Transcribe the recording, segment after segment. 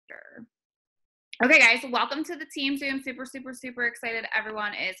after. Okay, guys, welcome to the team Zoom. Super, super, super excited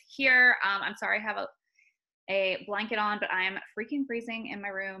everyone is here. I'm sorry I have a blanket on, but I am freaking freezing in my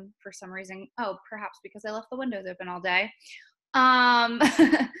room for some reason. Oh, perhaps because I left the windows open all day.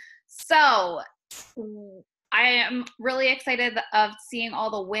 So I am really excited of seeing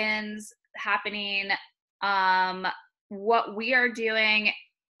all the wins happening, what we are doing,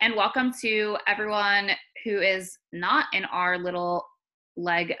 and welcome to everyone who is not in our little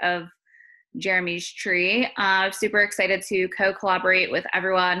leg of Jeremy's tree. Super excited to co-collaborate with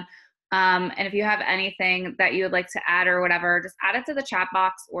everyone. And if you have anything that you would like to add or whatever, just add it to the chat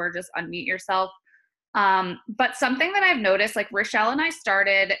box or just unmute yourself. But something that I've noticed, like Rochelle and I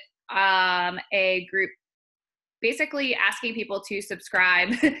started a group basically asking people to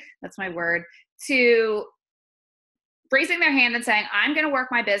subscribe, that's my word, to raising their hand and saying, I'm going to work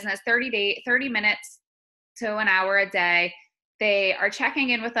my business 30 minutes to an hour a day. They are checking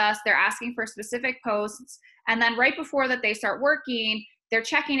in with us. They're asking for specific posts. And then right before that they start working, they're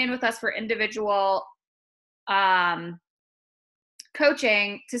checking in with us for individual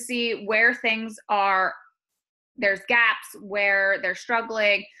coaching to see where things are, there's gaps, where they're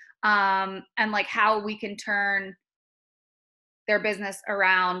struggling, and like how we can turn their business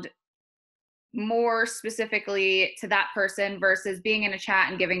around more specifically to that person versus being in a chat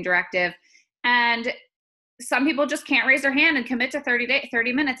and giving directive. And some people just can't raise their hand and commit to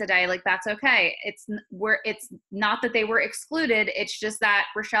 30 minutes a day. Like, that's okay. It's not that they were excluded. It's just that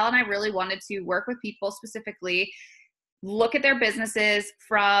Rochelle and I really wanted to work with people specifically, look at their businesses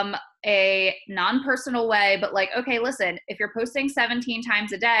from a non-personal way, but like, okay, listen, if you're posting 17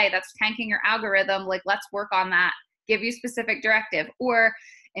 times a day, that's tanking your algorithm. Like, let's work on that, give you specific directive. Or,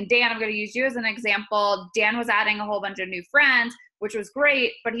 and Dan, I'm going to use you as an example. Dan was adding a whole bunch of new friends, which was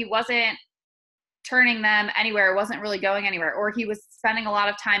great, but he wasn't turning them anywhere. It wasn't really going anywhere. Or he was spending a lot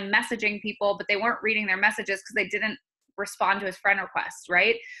of time messaging people, but they weren't reading their messages because they didn't respond to his friend requests,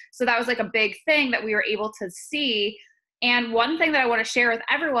 right? So that was like a big thing that we were able to see. And one thing that I want to share with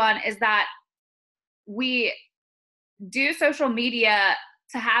everyone is that we do social media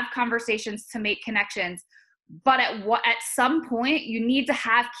to have conversations, to make connections. But at some point, you need to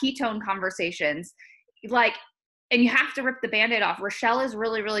have ketone conversations. Like, and you have to rip the Band-Aid off. Rochelle is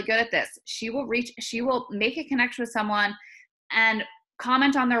really, really good at this. She will make a connection with someone and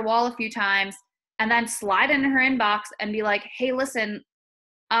comment on their wall a few times and then slide into her inbox and be like, hey, listen,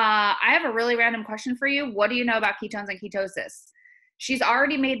 I have a really random question for you. What do you know about ketones and ketosis? She's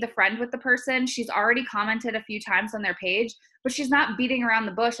already made the friend with the person. She's already commented a few times on their page, but she's not beating around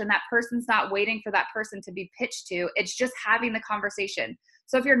the bush, and that person's not waiting for that person to be pitched to. It's just having the conversation.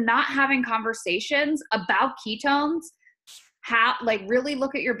 So if you're not having conversations about ketones, really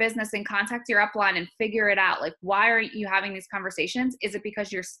look at your business and contact your upline and figure it out. Like, why aren't you having these conversations? Is it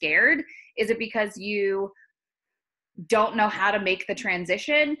because you're scared? Is it because you don't know how to make the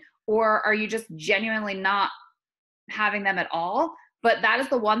transition? Or are you just genuinely not having them at all? But that is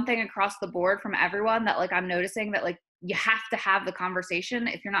the one thing across the board from everyone that like I'm noticing, that like you have to have the conversation.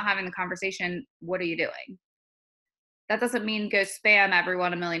 If you're not having the conversation, what are you doing? That doesn't mean go spam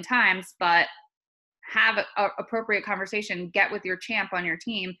everyone a million times, but have an appropriate conversation. Get with your champ on your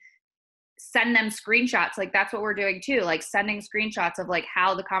team. Send them screenshots. Like, that's what we're doing too. Like, sending screenshots of like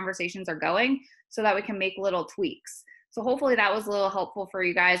how the conversations are going so that we can make little tweaks. So hopefully that was a little helpful for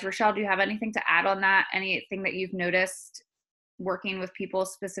you guys. Rochelle, do you have anything to add on that? Anything that you've noticed working with people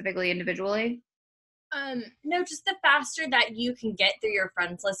specifically individually? No, just the faster that you can get through your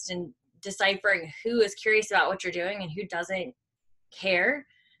friends list and deciphering who is curious about what you're doing and who doesn't care,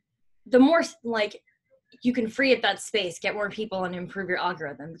 the more like you can free up that space, get more people, and improve your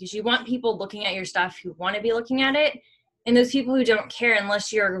algorithm, because you want people looking at your stuff who want to be looking at it. And those people who don't care,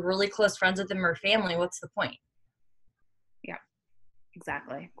 unless you're really close friends with them or family, what's the point? Yeah,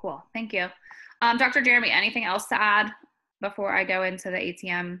 exactly. Cool. Thank you. Dr. Jeremy, anything else to add before I go into the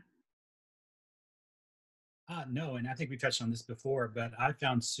ATM? No, and I think we touched on this before, but I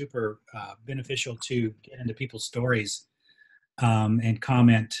found super beneficial to get into people's stories and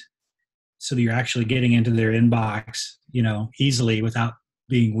comment so that you're actually getting into their inbox, easily without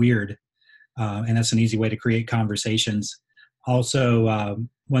being weird. And that's an easy way to create conversations. Also,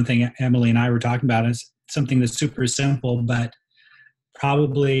 one thing Emily and I were talking about is something that's super simple, but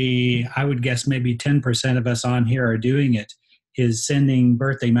probably I would guess maybe 10% of us on here are doing it, is sending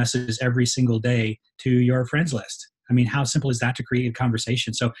birthday messages every single day to your friends list. I mean, how simple is that to create a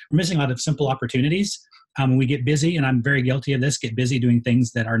conversation? So we're missing a lot of simple opportunities. We get busy, and I'm very guilty of this, get busy doing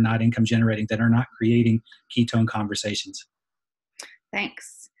things that are not income generating, that are not creating ketone conversations.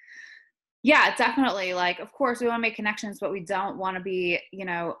 Thanks. Yeah, definitely. Like, of course, we want to make connections, but we don't want to be,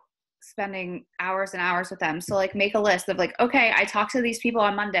 spending hours and hours with them. So, like, make a list of like, okay, I talked to these people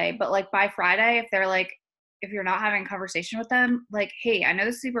on Monday, but like by Friday, if they're like, if you're not having a conversation with them, like, hey, I know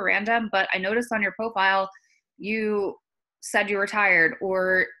this is super random, but I noticed on your profile you said you were tired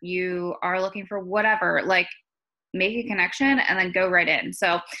or you are looking for whatever. Like, make a connection and then go right in.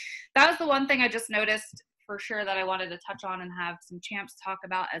 So, that was the one thing I just noticed for sure that I wanted to touch on and have some champs talk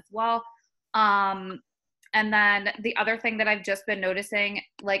about as well. Um, and then the other thing that I've just been noticing,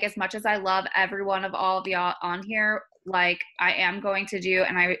 like as much as I love every one of all of y'all on here, like I am going to do,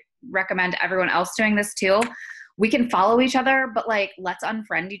 and I recommend everyone else doing this too. We can follow each other, but like let's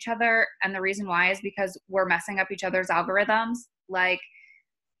unfriend each other. And the reason why is because we're messing up each other's algorithms. Like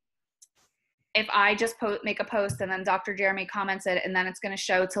if I just make a post and then Dr. Jeremy comments it, and then it's going to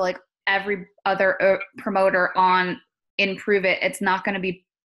show to like every other promoter on Improve It, it's not going to be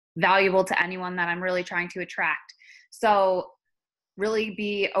valuable to anyone that I'm really trying to attract. So really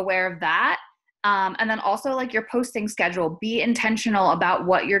be aware of that. And then also like your posting schedule, be intentional about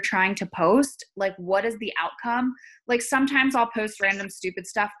what you're trying to post. Like what is the outcome? Like sometimes I'll post random stupid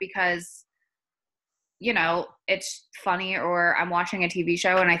stuff because it's funny or I'm watching a TV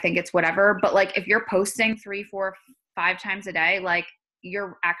show and I think it's whatever. But like if you're posting 3, 4, 5 times a day, like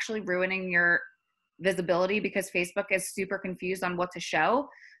you're actually ruining your visibility because Facebook is super confused on what to show.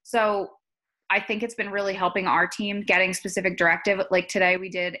 So I think it's been really helping our team getting specific directive. Like today we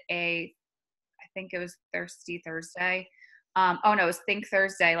did I think it was Thirsty Thursday. Oh no, it was Think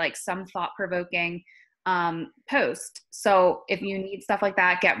Thursday, like some thought-provoking post. So if you need stuff like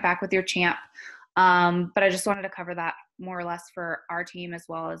that, get back with your champ. But I just wanted to cover that more or less for our team as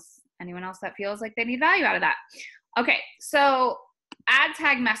well as anyone else that feels like they need value out of that. Okay, so ad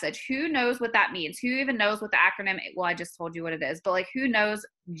tag message. Who knows what that means? Who even knows what the acronym? Well, I just told you what it is, but like who knows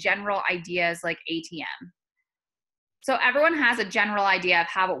general ideas like ATM? So everyone has a general idea of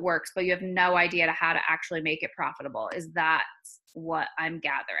how it works, but you have no idea to how to actually make it profitable. Is that what I'm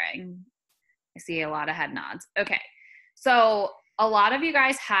gathering? I see a lot of head nods. Okay. So a lot of you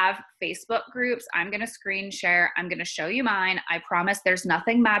guys have Facebook groups. I'm going to screen share. I'm going to show you mine. I promise there's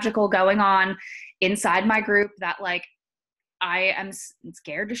nothing magical going on inside my group that like I am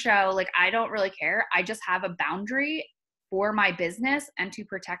scared to show. Like I don't really care. I just have a boundary for my business and to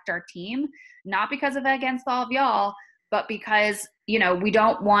protect our team, not because of against all of y'all, but because, we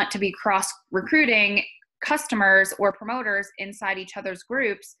don't want to be cross recruiting customers or promoters inside each other's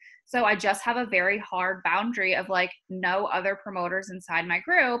groups. So I just have a very hard boundary of like no other promoters inside my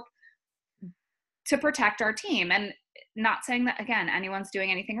group to protect our team. And not saying that again, anyone's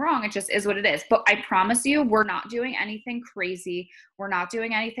doing anything wrong. It just is what it is. But I promise you, we're not doing anything crazy. We're not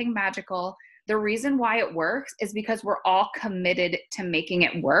doing anything magical. The reason why it works is because we're all committed to making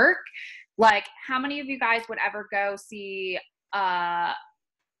it work. Like how many of you guys would ever go see, I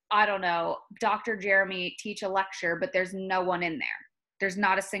don't know, Dr. Jeremy teach a lecture, but there's no one in there. There's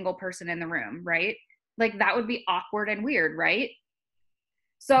not a single person in the room, right? Like that would be awkward and weird, right?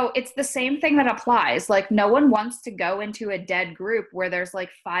 So it's the same thing that applies. Like no one wants to go into a dead group where there's like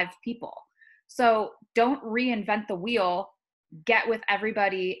 5 people. So don't reinvent the wheel, get with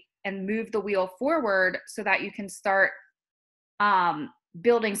everybody and move the wheel forward so that you can start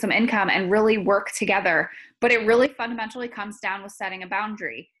building some income and really work together. But it really fundamentally comes down with setting a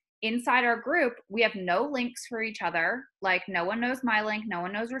boundary. Inside our group, we have no links for each other. Like no one knows my link. No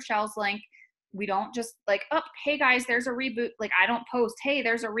one knows Rochelle's link. We don't just like, oh, hey guys, there's a reboot. Like I don't post, hey,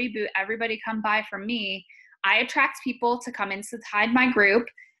 there's a reboot. Everybody come buy from me. I attract people to come inside my group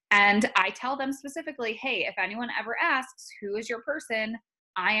and I tell them specifically, hey, if anyone ever asks, who is your person?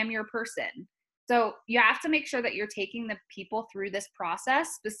 I am your person. So you have to make sure that you're taking the people through this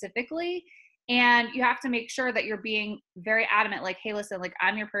process specifically. And you have to make sure that you're being very adamant, like, hey, listen, like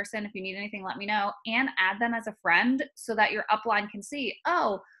I'm your person. If you need anything, let me know. And add them as a friend so that your upline can see,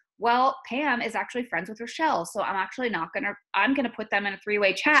 oh, well, Pam is actually friends with Rochelle. So I'm going to put them in a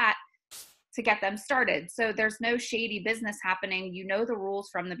 3-way chat to get them started. So there's no shady business happening. You know the rules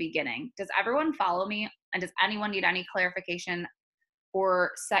from the beginning. Does everyone follow me? And does anyone need any clarification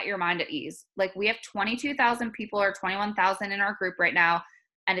or set your mind at ease? Like we have 22,000 people or 21,000 in our group right now,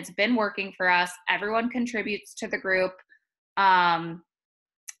 and it's been working for us. Everyone contributes to the group. And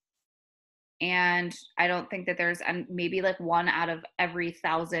I don't think that there's, and maybe like 1 out of every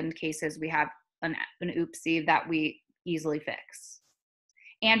 1,000 cases we have an oopsie that we easily fix.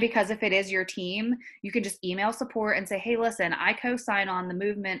 And because if it is your team, you can just email support and say, hey, listen, I co-sign on the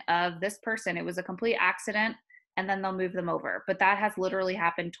movement of this person. It was a complete accident, and then they'll move them over. But that has literally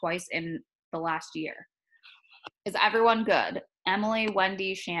happened twice in the last year. Is everyone good? Emily,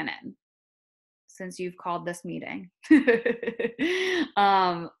 Wendy, Shannon. since you've called this meeting.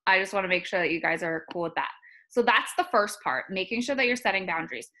 I just want to make sure that you guys are cool with that. So that's the first part, making sure that you're setting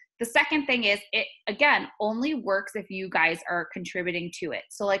boundaries. The second thing is, it, again, only works if you guys are contributing to it.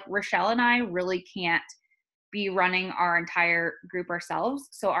 So like Rochelle and I really can't be running our entire group ourselves.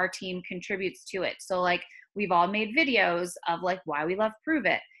 So our team contributes to it. So like we've all made videos of like why we love Prove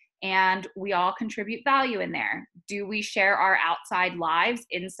It, and we all contribute value in there. Do we share our outside lives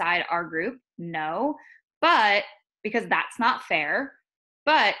inside our group? No, but because that's not fair.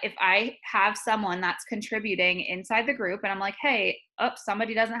 But if I have someone that's contributing inside the group and I'm like, hey,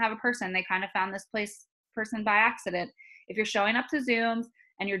 somebody doesn't have a person, they kind of found this person by accident. If you're showing up to Zooms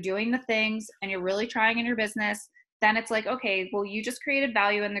and you're doing the things and you're really trying in your business, then it's like, okay, well, you just created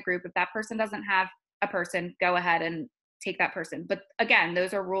value in the group. If that person doesn't have a person, go ahead and take that person. But again,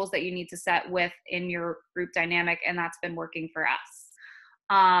 those are rules that you need to set within your group dynamic, and that's been working for us.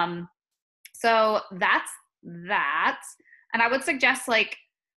 So that's that. And I would suggest like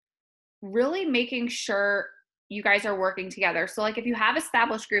really making sure you guys are working together. So like if you have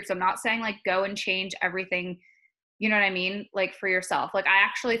established groups, I'm not saying like go and change everything, you know what I mean? Like for yourself. Like I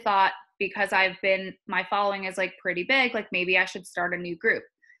actually thought, because my following is like pretty big, like maybe I should start a new group.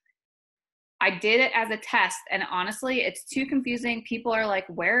 I did it as a test, and honestly, it's too confusing. People are like,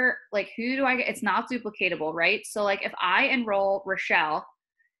 who do I get? It's not duplicatable, right? So like if I enroll Rochelle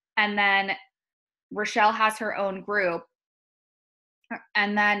and then Rochelle has her own group,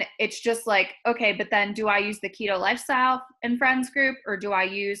 and then it's just like, okay, but then do I use the Keto Lifestyle and Friends group, or do I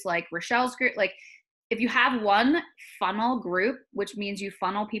use like Rochelle's group? Like if you have one funnel group, which means you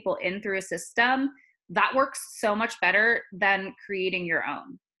funnel people in through a system, that works so much better than creating your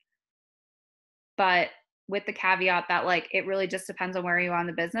own. But with the caveat that like, it really just depends on where you are in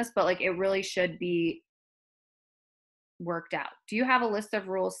the business, but like it really should be worked out. Do you have a list of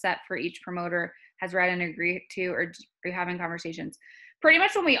rules set for each promoter has read and agreed to, or are you having conversations? Pretty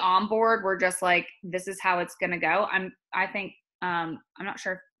much when we onboard, we're just like, this is how it's going to go. I'm not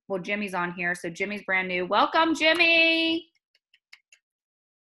sure. Well, Jimmy's on here. So Jimmy's brand new. Welcome, Jimmy.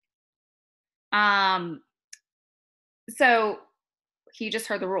 So he just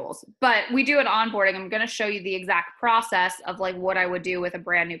heard the rules, but we do an onboarding. I'm going to show you the exact process of like what I would do with a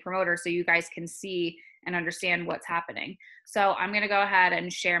brand new promoter, so you guys can see and understand what's happening. So I'm going to go ahead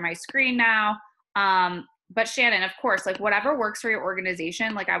and share my screen now. But Shannon, of course, like whatever works for your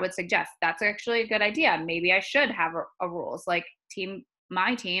organization, like I would suggest that's actually a good idea. Maybe I should have a rules, like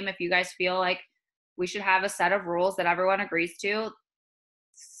my team, if you guys feel like we should have a set of rules that everyone agrees to,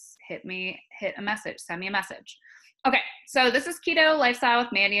 send me a message. Okay, so this is Keto Lifestyle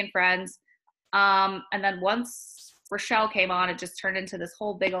with Mandy and Friends. And then once Rochelle came on, it just turned into this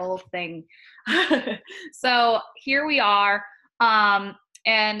whole big old thing. So here we are.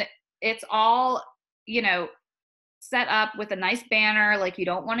 And it's all, set up with a nice banner. Like you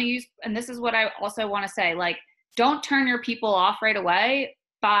don't want to use, and this is what I also want to say, like, don't turn your people off right away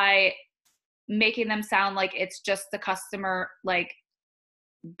by making them sound like it's just the customer, like,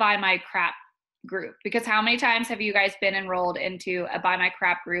 buy my crap group. Because how many times have you guys been enrolled into a buy my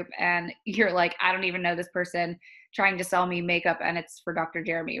crap group and you're like, I don't even know this person trying to sell me makeup and it's for Dr.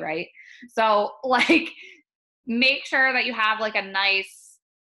 Jeremy, right? So like, make sure that you have like a nice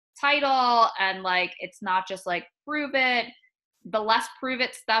title and like, it's not just like Prove It. The less Prove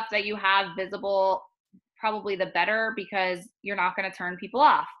It stuff that you have visible, probably the better, because you're not going to turn people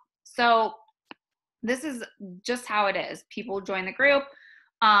off. So this is just how it is. People join the group.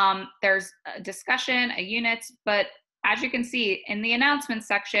 There's a discussion, a unit, but as you can see in the announcements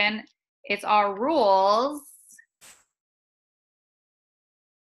section, it's our rules.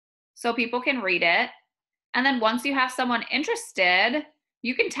 So people can read it. And then once you have someone interested,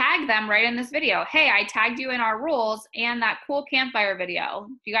 you can tag them right in this video. Hey, I tagged you in our rules and that cool campfire video.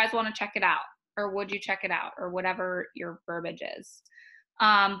 Do you guys want to check it out? Or would you check it out? Or whatever your verbiage is.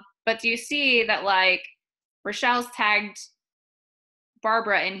 But do you see that like Rochelle's tagged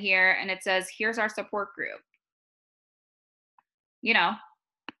Barbara in here and it says, here's our support group.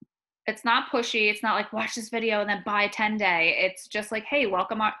 It's not pushy. It's not like watch this video and then buy a 10-day. It's just like, hey,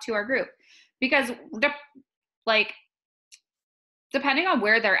 welcome to our group. Because like, depending on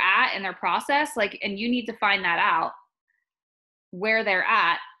where they're at in their process, like, and you need to find that out where they're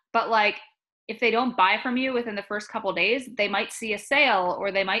at. But like, if they don't buy from you within the first couple of days, they might see a sale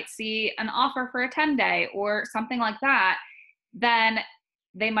or they might see an offer for a 10-day or something like that. Then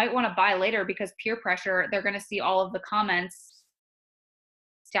they might want to buy later because peer pressure, they're going to see all of the comments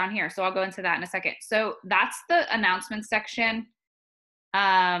down here. So I'll go into that in a second. So that's the announcement section.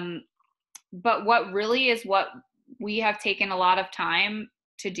 But what really is what we have taken a lot of time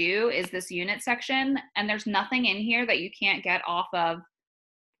to do is this unit section. And there's nothing in here that you can't get off of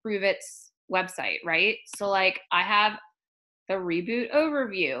Prove It's website, right? So like I have the reboot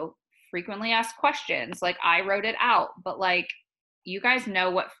overview, frequently asked questions. Like I wrote it out, but like you guys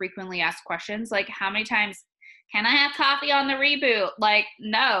know what frequently asked questions, like how many times can I have coffee on the reboot? Like,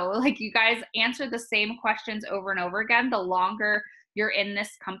 no, like you guys answer the same questions over and over again the longer you're in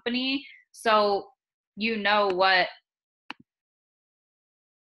this company. So you know what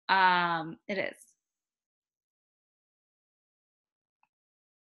it is.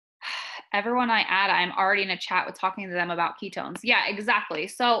 Everyone I add, I'm already in a chat with talking to them about ketones. Yeah, exactly.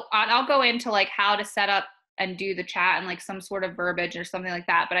 So I'll go into like how to set up and do the chat and like some sort of verbiage or something like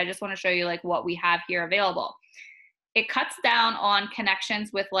that. But I just want to show you like what we have here available. It cuts down on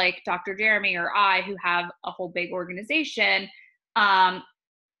connections with like Dr. Jeremy or I, who have a whole big organization.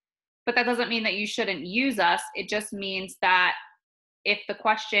 But that doesn't mean that you shouldn't use us. It just means that if the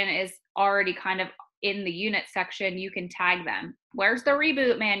question is already kind of in the unit section, you can tag them. Where's the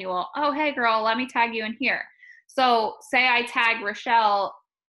reboot manual? Oh, hey girl, let me tag you in here. So say I tag Rochelle,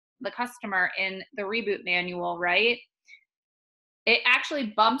 the customer, in the reboot manual, right? It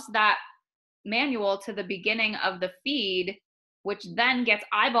actually bumps that manual to the beginning of the feed, which then gets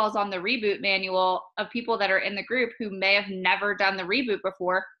eyeballs on the reboot manual of people that are in the group who may have never done the reboot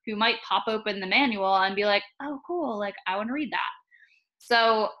before, who might pop open the manual and be like, oh, cool, like I want to read that.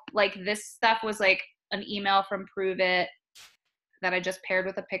 So like this stuff was like an email from Prove It that I just paired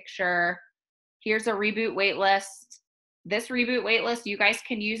with a picture. Here's a reboot waitlist. This reboot waitlist you guys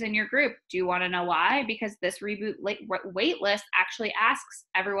can use in your group. Do you want to know why? Because this reboot waitlist actually asks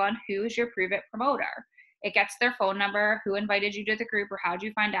everyone who is your Prove It promoter. It gets their phone number, who invited you to the group, or how did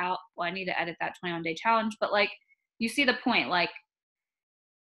you find out? Well, I need to edit that 21-day challenge, but like you see the point. Like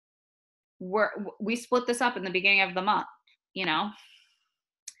we split this up in the beginning of the month, you know.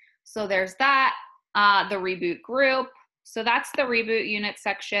 So there's that. The reboot group. So that's the reboot unit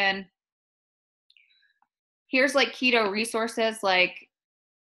section. Here's like keto resources, like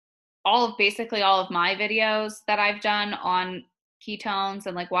basically all of my videos that I've done on ketones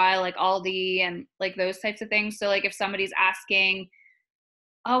and like why I like Aldi and like those types of things. So like if somebody's asking,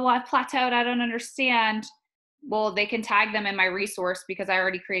 oh, well, I've plateaued, I don't understand. Well, they can tag them in my resource because I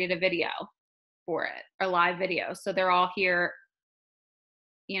already created a video for it, or live video. So they're all here,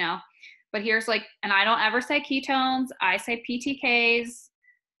 you know. But here's like, and I don't ever say ketones, I say PTKs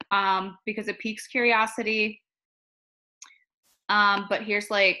because it piques curiosity. But here's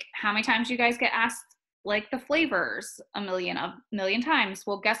like, how many times you guys get asked like the flavors? A million times.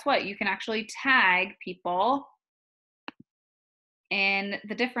 Well, guess what? You can actually tag people in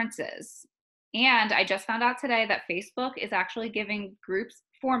the differences. And I just found out today that Facebook is actually giving groups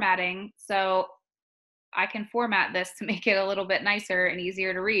formatting. So I can format this to make it a little bit nicer and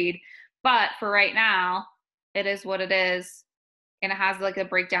easier to read. But for right now, it is what it is. And it has like a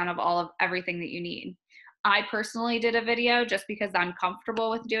breakdown of all of everything that you need. I personally did a video just because I'm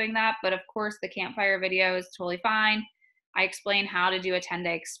comfortable with doing that. But of course, the campfire video is totally fine. I explain how to do a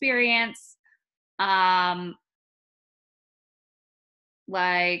 10-day experience. Like,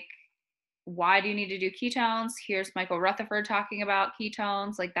 why do you need to do ketones? Here's Michael Rutherford talking about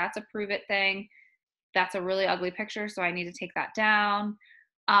ketones. Like, that's a Prove It thing. That's a really ugly picture, so I need to take that down.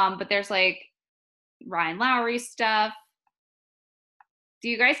 But there's like Ryan Lowry stuff. Do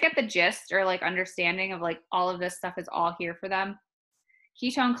you guys get the gist or like understanding of like all of this stuff is all here for them?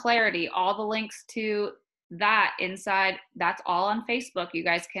 Ketone Clarity, all the links to that inside, that's all on Facebook. You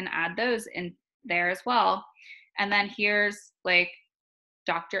guys can add those in there as well. And then here's like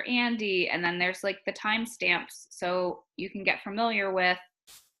Dr. Andy, and then there's like the timestamps so you can get familiar with.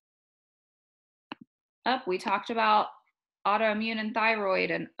 We talked about autoimmune and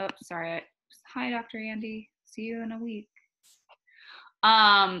thyroid, and sorry. Hi, Dr. Andy. See you in a week.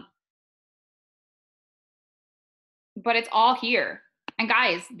 But it's all here. And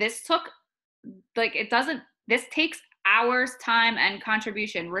guys, this took like this takes hours, time, and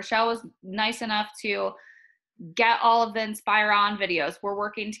contribution. Rochelle was nice enough to get all of the Inspire On videos. We're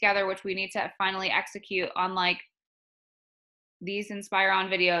working together, which we need to finally execute on like these Inspire On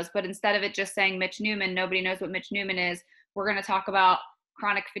videos. But instead of it just saying Mitch Newman, nobody knows what Mitch Newman is. We're going to talk about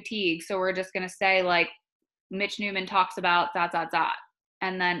chronic fatigue. So we're just going to say like Mitch Newman talks about ...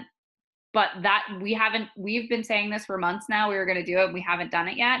 And then, but that we've been saying this for months now. We were going to do it. And we haven't done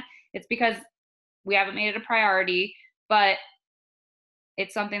it yet. It's because we haven't made it a priority, but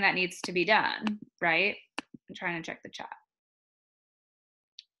it's something that needs to be done, right? I'm trying to check the chat.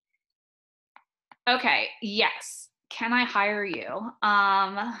 Okay, yes. Can I hire you?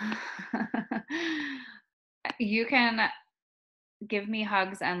 You can give me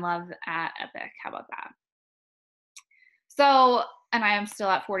hugs and love at Epic. How about that? So, and I am still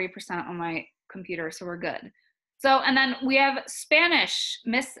at 40% on my computer, so we're good. So, and then we have Spanish.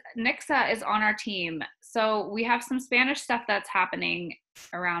 Miss Nixa is on our team. So we have some Spanish stuff that's happening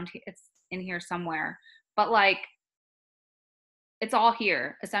around. It's in here somewhere, but like, it's all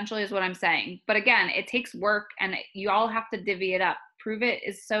here, essentially, is what I'm saying. But again, it takes work and you all have to divvy it up. Prove It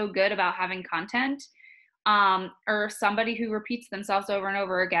is so good about having content, or somebody who repeats themselves over and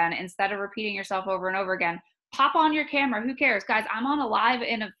over again. Instead of repeating yourself over and over again, pop on your camera. Who cares? Guys, I'm on a live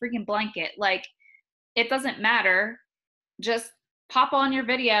in a freaking blanket. Like, it doesn't matter. Just pop on your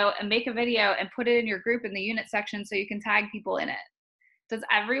video and make a video and put it in your group in the unit section so you can tag people in it. Does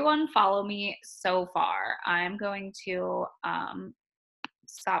everyone follow me so far? I'm going to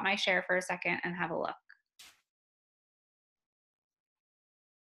stop my share for a second and have a look.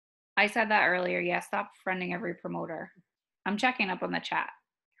 I said that earlier. Yeah, stop friending every promoter. I'm checking up on the chat.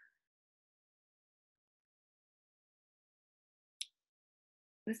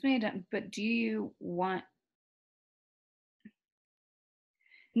 This made it, but do you want?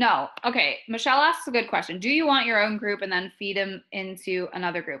 No. Okay. Michelle asks a good question. Do you want your own group and then feed them into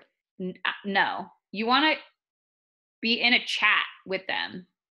another group? No. You want to be in a chat with them.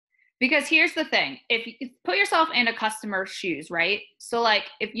 Because here's the thing, if you put yourself in a customer's shoes, right? So like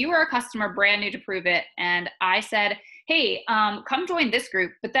if you were a customer brand new to Prove It and I said, hey, come join this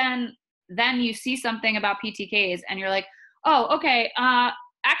group, but then you see something about PTKs and you're like, oh, okay,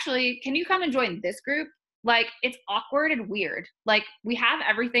 actually, can you come and join this group? Like, it's awkward and weird. Like, we have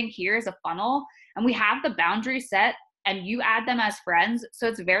everything here as a funnel and we have the boundaries set and you add them as friends. So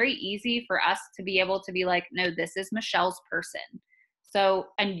it's very easy for us to be able to be like, no, this is Michelle's person. So,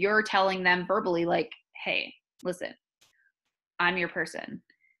 and you're telling them verbally, like, hey, listen, I'm your person.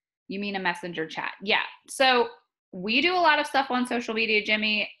 You mean a messenger chat? Yeah. So we do a lot of stuff on social media,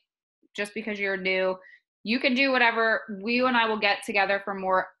 Jimmy, just because you're new. You can do whatever. You and I will get together for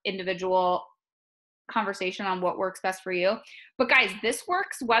more individual conversation on what works best for you. But guys, this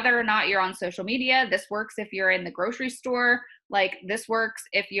works whether or not you're on social media. This works if you're in the grocery store. Like, this works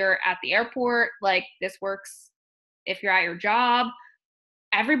if you're at the airport. Like, this works if you're at your job.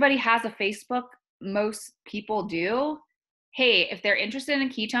 Everybody has a Facebook. Most people do. Hey, if they're interested in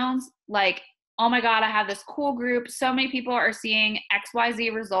ketones, like, oh my God, I have this cool group. So many people are seeing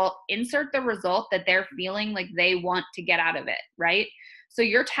XYZ result. Insert the result that they're feeling like they want to get out of it, right? So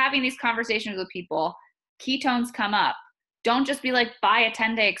you're having these conversations with people. Ketones come up. Don't just be like, buy a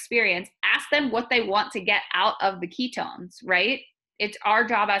 10-day experience. Ask them what they want to get out of the ketones, right? It's our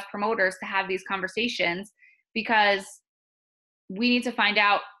job as promoters to have these conversations because we need to find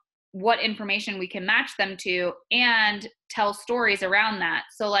out what information we can match them to and tell stories around that.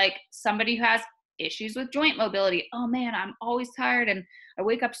 So like somebody who has issues with joint mobility, oh man, I'm always tired and I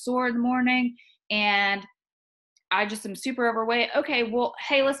wake up sore in the morning and I just am super overweight. Okay, well,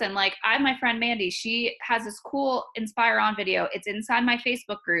 hey, listen, like I have my friend Mandy, she has this cool Inspire On video. It's inside my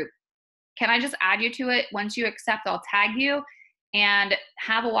Facebook group. Can I just add you to it? Once you accept, I'll tag you and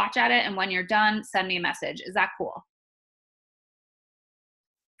have a watch at it. And when you're done, send me a message. Is that cool?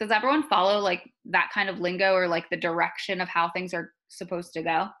 Does everyone follow like that kind of lingo or like the direction of how things are supposed to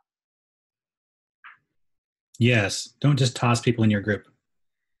go? Yes. Don't just toss people in your group.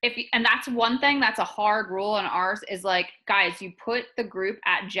 And that's one thing that's a hard rule in ours is like, guys, you put the group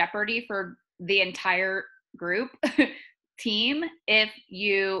at jeopardy for the entire group team if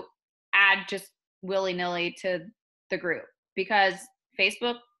you add just willy-nilly to the group, because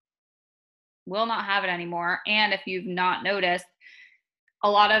Facebook will not have it anymore. And if you've not noticed, a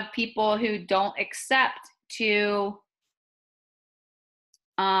lot of people who don't accept to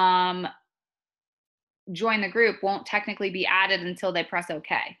join the group won't technically be added until they press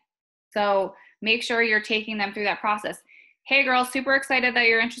OK. So make sure you're taking them through that process. Hey girl, super excited that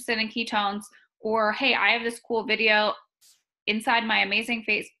you're interested in ketones. Or hey, I have this cool video inside my amazing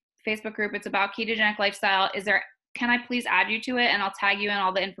Facebook group. It's about ketogenic lifestyle. Can I please add you to it? And I'll tag you in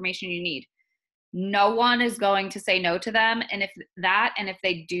all the information you need. No one is going to say no to them. And if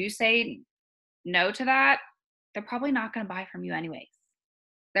they do say no to that, they're probably not going to buy from you anyways.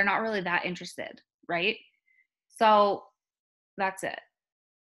 They're not really that interested, right? So that's it.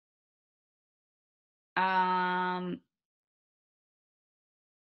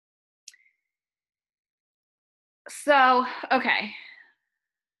 So, okay.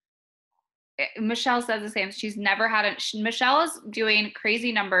 Michelle says the same. She's never had Michelle is doing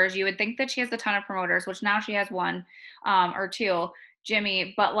crazy numbers. You would think that she has a ton of promoters, which now she has one or two,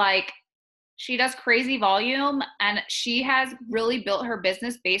 Jimmy, but like She does crazy volume, and she has really built her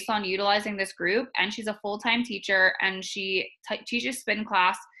business based on utilizing this group. And she's a full-time teacher, and she teaches spin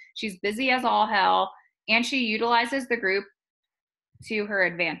class. She's busy as all hell, and she utilizes the group to her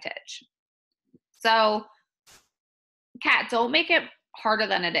advantage. So, Kat, don't make it harder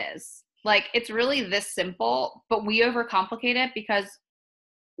than it is. Like, it's really this simple, but we overcomplicate it because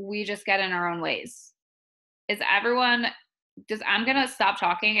we just get in our own ways. I'm going to stop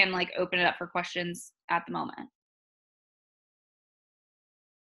talking and like open it up for questions at the moment.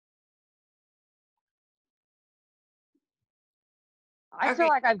 I feel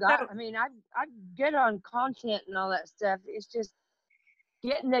like I get on content and all that stuff. It's just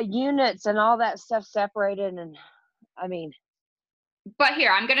getting the units and all that stuff separated. And but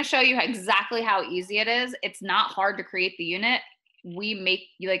here, I'm going to show you exactly how easy it is. It's not hard to create the unit. We make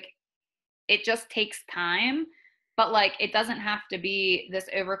it just takes time, but like, it doesn't have to be this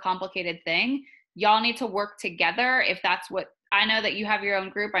overcomplicated thing. Y'all need to work together. If that's what, I know that you have your own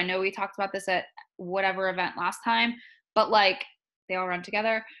group. I know we talked about this at whatever event last time, but like, they all run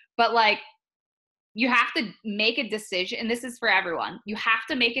together, but like, you have to make a decision. And this is for everyone. You have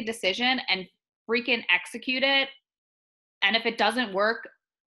to make a decision and freaking execute it. And if it doesn't work,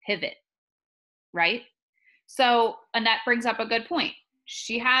 pivot, right? So Annette brings up a good point.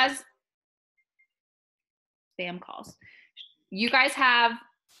 She has spam calls. You guys have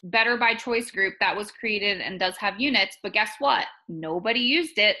Better by Choice group that was created and does have units, but guess what? Nobody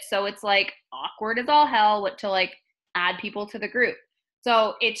used it. So it's like awkward as all hell to like add people to the group.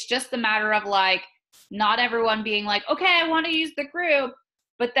 So it's just a matter of like, not everyone being like, okay, I want to use the group,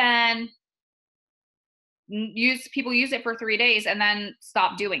 but then people use it for 3 days and then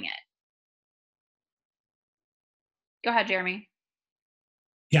stop doing it. Go ahead, Jeremy.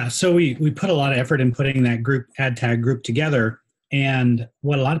 Yeah, so we put a lot of effort in putting that group ad tag group together, and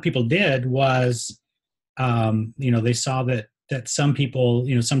what a lot of people did was, they saw that some people,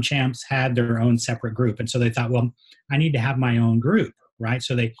 some champs had their own separate group, and so they thought, well, I need to have my own group, right?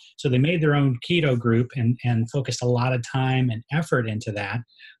 So they made their own keto group and focused a lot of time and effort into that.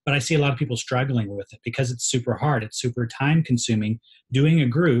 But I see a lot of people struggling with it because it's super hard. It's super time consuming doing a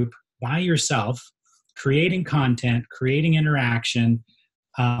group by yourself, creating content, creating interaction,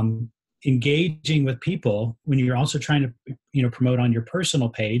 engaging with people when you're also trying to promote on your personal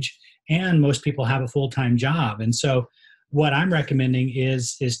page, and most people have a full-time job. And so what I'm recommending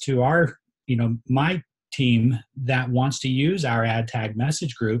is to our my team that wants to use our ad tag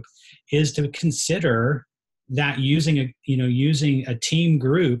message group is to consider that using a team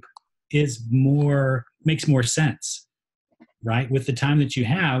group makes more sense, right? With the time that you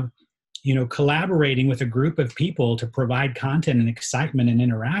have, collaborating with a group of people to provide content and excitement and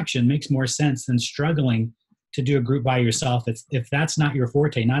interaction makes more sense than struggling to do a group by yourself. If that's not your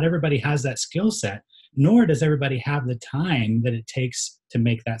forte, not everybody has that skill set, nor does everybody have the time that it takes to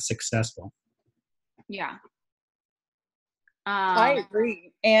make that successful. Yeah. I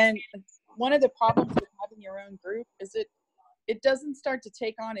agree. And one of the problems with having your own group is it doesn't start to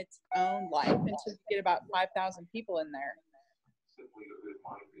take on its own life until you get about 5,000 people in there.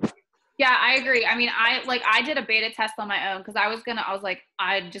 Yeah, I agree. I mean, I did a beta test on my own because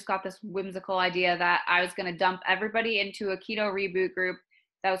I just got this whimsical idea that I was going to dump everybody into a keto reboot group.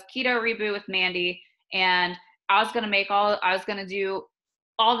 That was keto reboot with Mandy. And I was going to do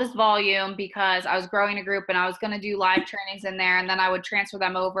all this volume because I was growing a group, and I was going to do live trainings in there. And then I would transfer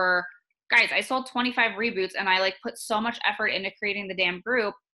them over. Guys, I sold 25 reboots, and I put so much effort into creating the damn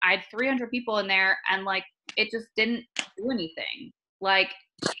group. I had 300 people in there, and it just didn't do anything.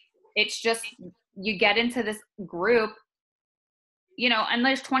 It's just, you get into this group, and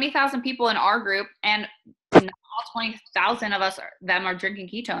there's 20,000 people in our group, and not all 20,000 of them are drinking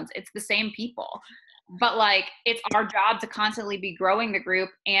ketones. It's the same people. But it's our job to constantly be growing the group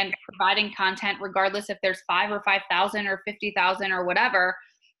and providing content, regardless if there's 5 or 5,000 or 50,000 or whatever.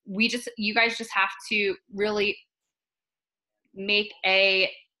 You guys just have to really make a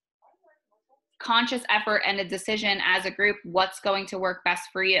conscious effort and a decision as a group what's going to work best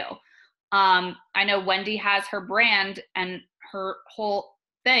for you. I know Wendy has her brand and her whole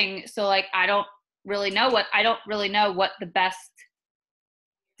thing, so I don't really know what the best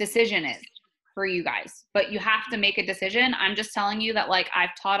decision is for you guys, but you have to make a decision. I'm just telling you that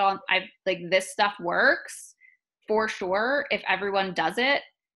this stuff works for sure if everyone does it.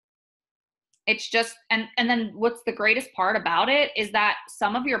 It's just, and then what's the greatest part about it is that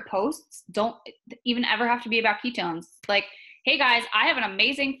some of your posts don't even ever have to be about ketones. Hey guys, I have an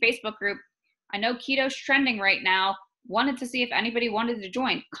amazing Facebook group. I know keto's trending right now. Wanted to see if anybody wanted to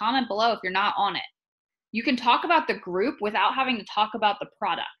join. Comment below if you're not on it. You can talk about the group without having to talk about the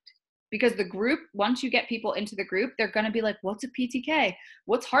product. because the group, once you get people into the group, they're going to be like, what's a PTK?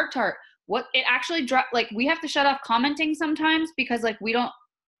 What's heart tart? What it actually like we have to shut off commenting sometimes because like we don't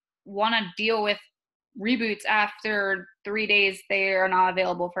want to deal with reboots after 3 days. They are not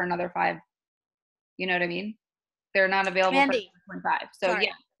available for another 5. You know what I mean? They're not available Mandy, for 25. So sorry.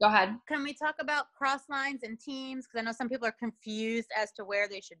 yeah, go ahead. Can we talk about cross lines and teams? Because I know some people are confused as to where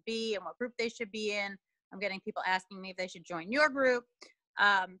they should be and what group they should be in. I'm getting people asking me if they should join your group.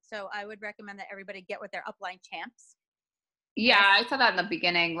 So I would recommend that everybody get with their upline champs. Yeah, I said that in the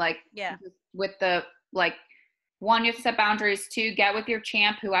beginning. Like, yeah, with the like, 1, you have to set boundaries. 2, get with your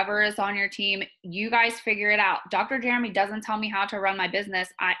champ, whoever is on your team. You guys figure it out. Dr. Jeremy doesn't tell me how to run my business.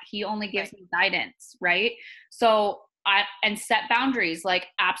 He only gives me guidance, right? So and set boundaries. Like,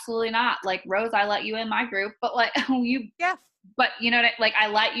 absolutely not. Like, Rose, I let you in my group, but like but you know, like I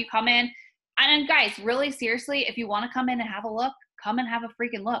let you come in. And guys, really seriously, if you want to come in and have a look, come and have a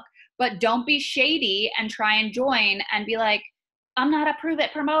freaking look. But don't be shady and try and join and be like, I'm not a Prove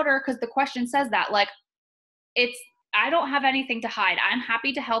It promoter because the question says that. Like, I don't have anything to hide. I'm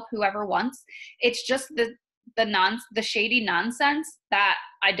happy to help whoever wants. It's just the shady nonsense that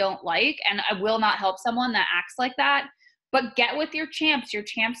I don't like, and I will not help someone that acts like that. But get with your champs. Your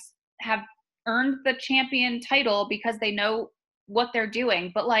champs have earned the champion title because they know what they're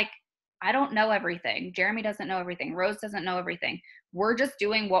doing. But like, I don't know everything. Jeremy doesn't know everything. Rose doesn't know everything. We're just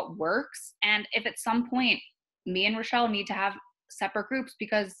doing what works. And if at some point me and Rochelle need to have separate groups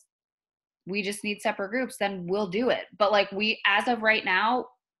because we just need separate groups, then we'll do it. But like as of right now,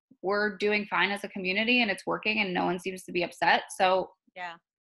 we're doing fine as a community and it's working and no one seems to be upset. So yeah.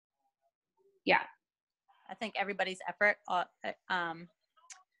 I think everybody's effort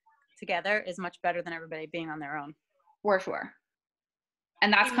together is much better than everybody being on their own. For sure.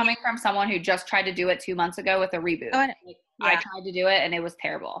 And that's coming from someone who just tried to do it 2 months ago with a reboot. Oh, I tried to do it and it was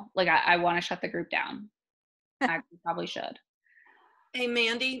terrible. Like I want to shut the group down. I probably should. Hey,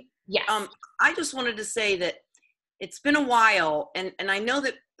 Mandy. Yes. I just wanted to say that it's been a while, and I know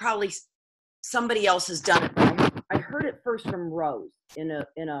that probably somebody else has done it. I heard it first from Rose in a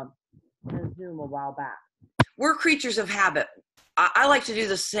Zoom a while back. We're creatures of habit. I like to do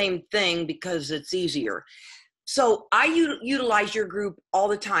the same thing because it's easier. So I utilize your group all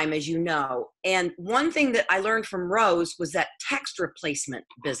the time, as you know. And one thing that I learned from Rose was that text replacement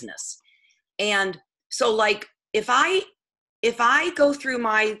business. And so like if I go through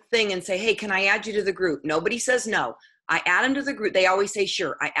my thing and say, hey, can I add you to the group? Nobody says no. I add them to the group. They always say,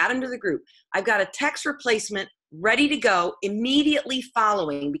 sure. I add them to the group. I've got a text replacement ready to go immediately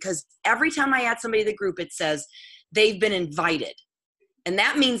following, because every time I add somebody to the group, it says they've been invited. And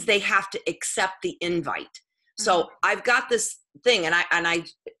that means they have to accept the invite. So I've got this thing, and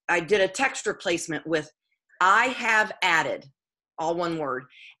I did a text replacement with, I have added, all one word.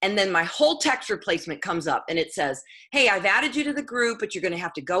 And then my whole text replacement comes up and it says, hey, I've added you to the group, but you're going to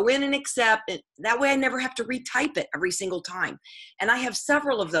have to go in and accept it. That way I never have to retype it every single time. And I have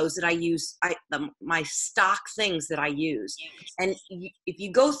several of those that I use, my stock things that I use. And if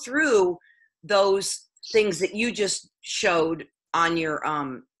you go through those things that you just showed on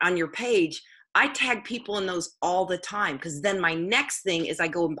your page, I tag people in those all the time, because then my next thing is I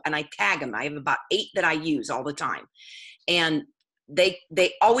go and I tag them. I have about 8 that I use all the time. And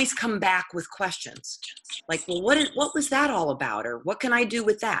they always come back with questions like, well, what was that all about? Or what can I do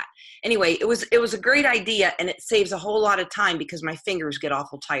with that? Anyway, it was a great idea, and it saves a whole lot of time because my fingers get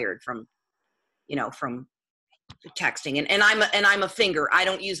awful tired from texting. And I'm a finger. I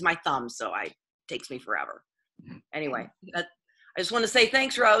don't use my thumb, so it takes me forever. Anyway, I just want to say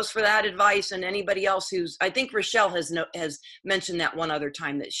thanks, Rose, for that advice, and anybody else I think Rochelle has mentioned that one other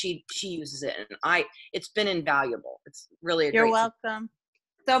time that she uses it, and it's been invaluable. It's really a You're great welcome.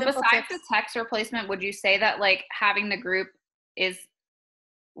 So Simple besides tips. the text replacement, would you say that like having the group is,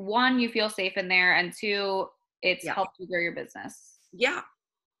 1, you feel safe in there, and 2, it's helped you grow your business? Yeah.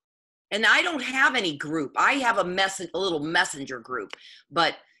 And I don't have any group. I have a little messenger group,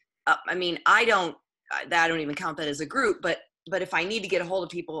 but I mean, I don't even count that as a group, but if I need to get a hold of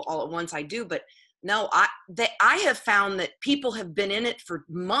people all at once, I do. But no, I have found that people have been in it for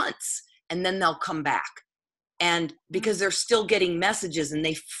months and then they'll come back. And because they're still getting messages and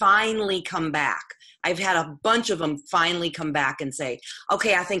they finally come back. I've had a bunch of them finally come back and say,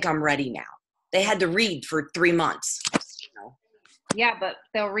 okay, I think I'm ready now. They had to read for 3 months. Yeah, but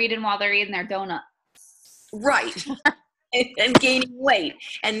they'll read in while they're eating their donuts. Right. and gaining weight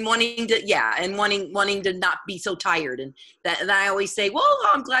and wanting to not be so tired. And I always say, well,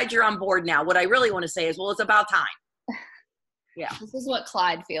 I'm glad you're on board now. What I really want to say is, well, it's about time. Yeah. This is what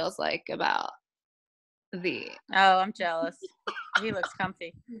Clyde feels like about Oh, I'm jealous. He looks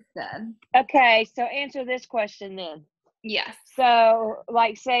comfy. Dead. Okay, so answer this question then. Yes. So,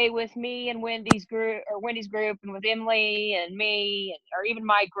 like, say with me and Wendy's group, and with Emily and me, or even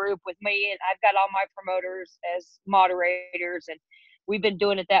my group with me, and I've got all my promoters as moderators, and we've been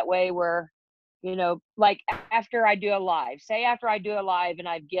doing it that way where, like after I do a live, and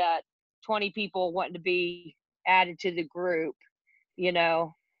I've got 20 people wanting to be added to the group,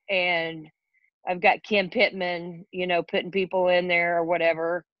 and I've got Kim Pittman, putting people in there or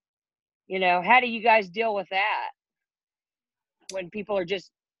whatever, how do you guys deal with that? When people are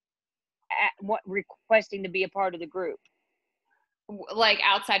just requesting to be a part of the group? Like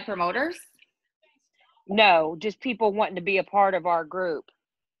outside promoters? No, just people wanting to be a part of our group.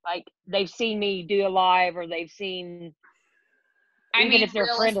 Like they've seen me do a live, or they've seen, even if they're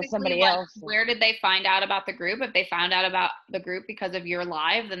a friend of somebody like, else. Where did they find out about the group? If they found out about the group because of your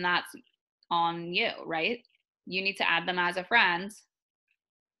live, then that's on you, right? You need to add them as a friend.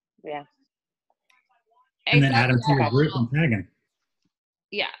 Yeah. And then add them to your group and tag them.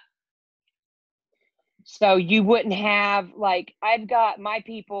 Yeah. So you wouldn't have, like, I've got my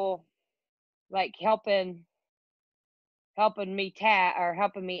people like helping me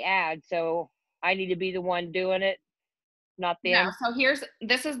helping me add. So I need to be the one doing it, not them. No. So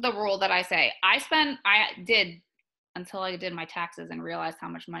this is the rule that I say. I did until I did my taxes and realized how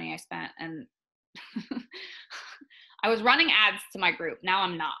much money I spent. And I was running ads to my group. Now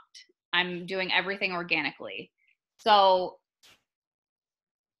I'm not. I'm doing everything organically. So,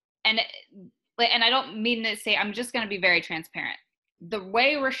 and I don't mean to say, I'm just going to be very transparent. The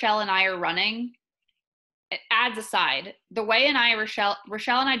way Rochelle and I are running, ads aside, the way Rochelle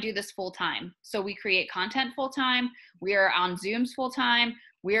and I do this full time. So we create content full time. We are on Zooms full time.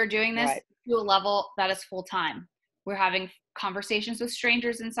 We are doing this to a level that is full time. We're having conversations with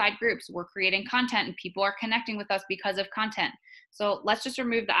strangers inside groups. We're creating content and people are connecting with us because of content. So let's just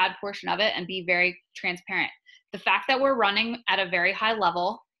remove the ad portion of it and be very transparent. The fact that we're running at a very high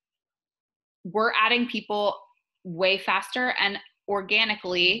level, we're adding people way faster and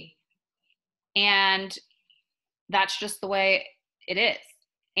organically, and that's just the way it is.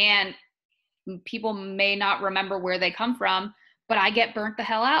 And people may not remember where they come from, but I get burnt the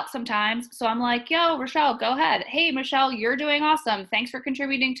hell out sometimes. So I'm like, yo, Rochelle, go ahead. Hey, Michelle, you're doing awesome. Thanks for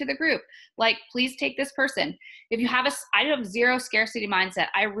contributing to the group. Like, please take this person. If you have I have zero scarcity mindset.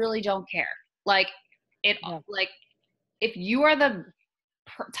 I really don't care. Like if you are the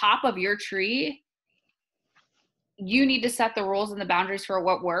top of your tree, you need to set the rules and the boundaries for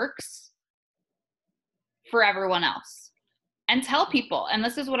what works for everyone else. And tell people, and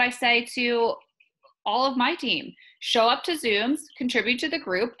this is what I say to all of my team, show up to Zooms, contribute to the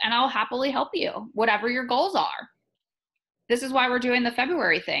group, and I'll happily help you, whatever your goals are. This is why we're doing the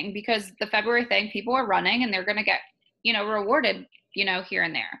February thing, because the February thing, people are running and they're going to get, rewarded, here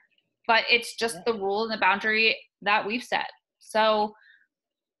and there. But it's just the rule and the boundary that we've set. So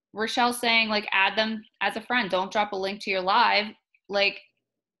Rochelle's saying, like, add them as a friend. Don't drop a link to your live. Like,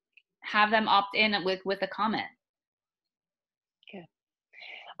 have them opt in with a comment.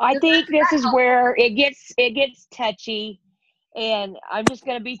 I think this is where it gets touchy, and I'm just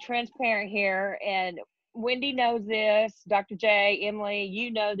going to be transparent here. And Wendy knows this, Dr. J, Emily,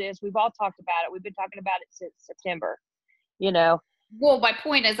 you know this. We've all talked about it. We've been talking about it since September. Well, my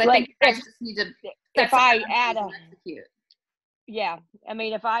point is, I think you guys just need to. If I add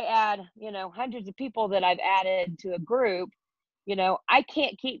if I add, hundreds of people that I've added to a group, I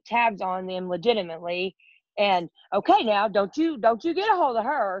can't keep tabs on them legitimately. And okay, now don't you get a hold of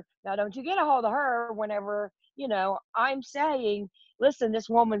her. Now don't you get a hold of her whenever, I'm saying, listen, this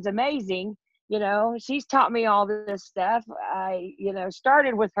woman's amazing. She's taught me all this stuff. I,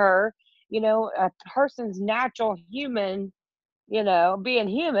 started with her, a person's natural human, being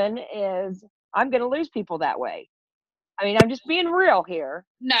human is, I'm going to lose people that way. I mean, I'm just being real here.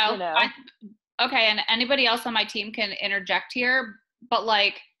 No, okay. And anybody else on my team can interject here, but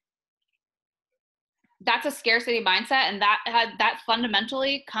like, that's a scarcity mindset, and that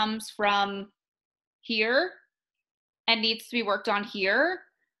fundamentally comes from here and needs to be worked on here.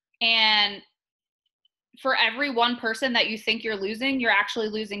 And for every one person that you think you're losing, you're actually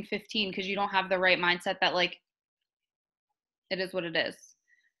losing 15 because you don't have the right mindset that, like, it is what it is.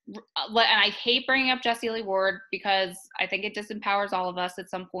 And I hate bringing up Jessie Lee Ward because I think it disempowers all of us at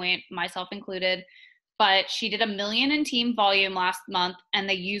some point, myself included. But she did 1 million in team volume last month, and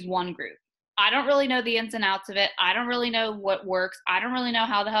they use one group. I don't really know the ins and outs of it. I don't really know what works. I don't really know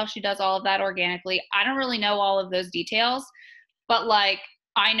how the hell she does all of that organically. I don't really know all of those details. But, like,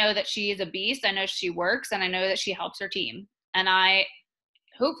 I know that she is a beast. I know she works, and I know that she helps her team. And I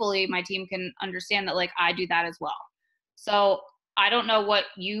hopefully my team can understand that like I do that as well. So I don't know what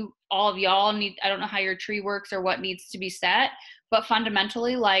all of y'all need. I don't know how your tree works or what needs to be set, but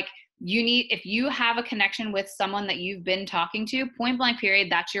fundamentally, like if you have a connection with someone that you've been talking to, point blank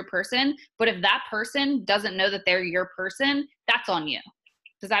period, that's your person. But if that person doesn't know that they're your person, that's on you.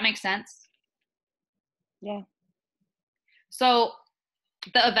 Does that make sense? Yeah. So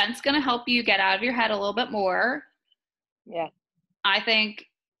the event's going to help you get out of your head a little bit more. Yeah. I think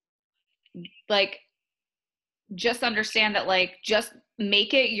like just understand that like just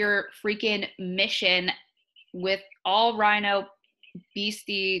make it your freaking mission with all rhino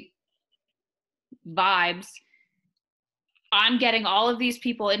beastie vibes. I'm getting all of these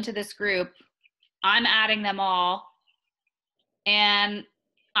people into this group. I'm adding them all and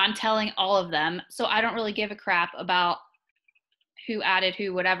I'm telling all of them. So I don't really give a crap about who added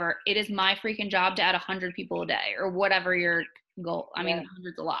who, whatever. It is my freaking job to add 100 people a day or whatever your goal. I mean,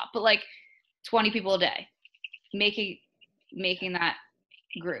 100's a lot, but like 20 people a day, making that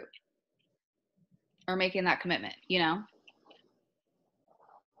group or making that commitment, you know?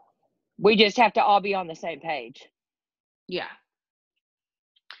 We just have to all be on the same page. Yeah.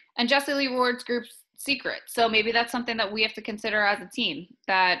 And Jesse Lee Ward's group's secret. So maybe that's something that we have to consider as a team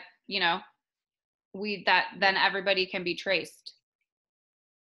that, you know, then everybody can be traced.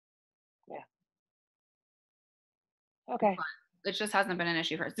 Yeah. Okay. It just hasn't been an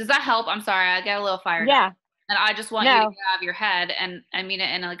issue for us. Does that help? I'm sorry. I get a little fired up. Yeah. And I just want you to get out of your head, and I mean it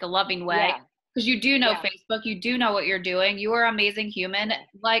in like a loving way. Yeah. Because you do know Yeah. Facebook, you do know what you're doing. You are an amazing human.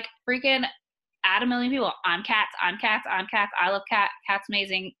 Like freaking add 1 million people. I'm cats. I'm cats. I'm cats. I love cat. Cat's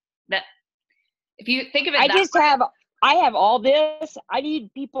amazing. That if you think of it, I have all this. I need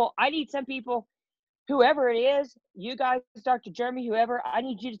some people, whoever it is, you guys, Dr. Jeremy, whoever, I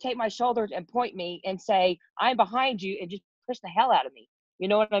need you to take my shoulders and point me and say, I'm behind you, and just push the hell out of me. You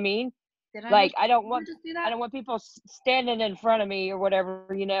know what I mean? I don't want people standing in front of me or whatever,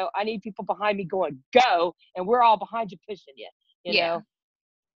 you know. I need people behind me going, go, and we're all behind you pushing you, you know.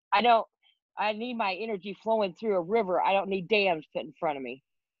 I need my energy flowing through a river. I don't need dams put in front of me.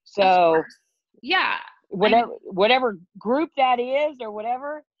 So yeah, whatever group that is or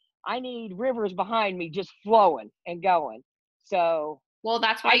whatever, I need rivers behind me just flowing and going. So well,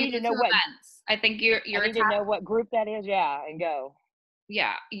 that's why you need to know events. I think I need to know what group that is, and go.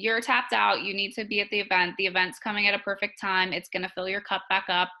 Yeah, you're tapped out. You need to be at the event. The event's coming at a perfect time. It's gonna fill your cup back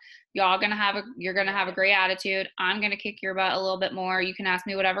up. You're gonna have a great attitude. I'm gonna kick your butt a little bit more. You can ask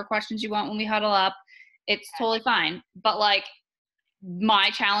me whatever questions you want when we huddle up. It's totally fine. But like my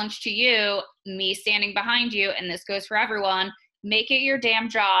challenge to you, me standing behind you, and this goes for everyone, make it your damn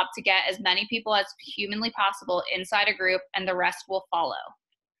job to get as many people as humanly possible inside a group, and the rest will follow.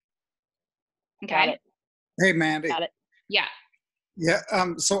 Okay? Got it. Hey, Mandy. Got it. Yeah. Yeah.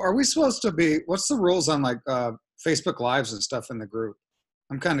 So are we supposed to be, what's the rules on like Facebook Lives and stuff in the group?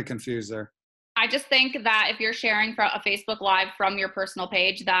 I'm kind of confused there. I just think that if you're sharing from a Facebook Live from your personal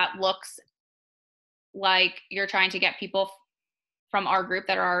page, that looks like you're trying to get people from our group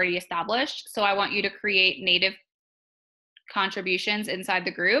that are already established. So I want you to create native contributions inside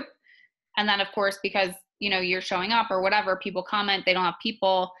the group. And then of course, because you know, you're showing up or whatever, people comment, they don't have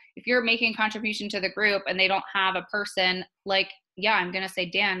people. If you're making contribution to the group and they don't have a person, like, yeah, I'm going to say,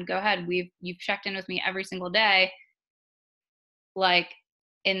 Dan, go ahead. You've checked in with me every single day. Like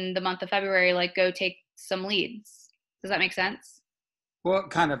in the month of February, like go take some leads. Does that make sense? Well,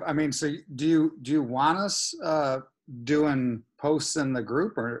 kind of, I mean, so do you want us doing posts in the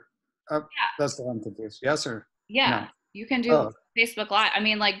group or that's the one confused. Yes or yeah, no? You can do Facebook Live. I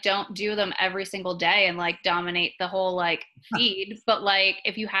mean, like, don't do them every single day and like dominate the whole like feed. But like,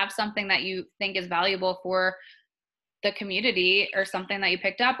 if you have something that you think is valuable for the community or something that you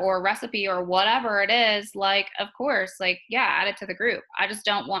picked up or a recipe or whatever it is, like, of course, like, yeah, add it to the group. I just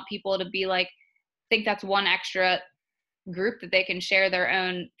don't want people to be like, think that's one extra group that they can share their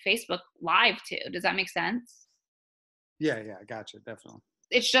own Facebook Live to. Does that make sense? Yeah, I gotcha, definitely.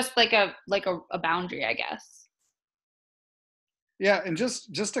 It's just like a boundary, I guess. Yeah, and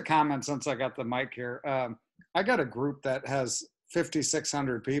just a comment since I got the mic here. I got a group that has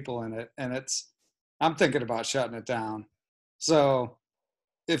 5,600 people in it, and I'm thinking about shutting it down. So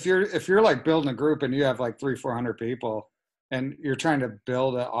if you're like building a group and you have like 300-400 people and you're trying to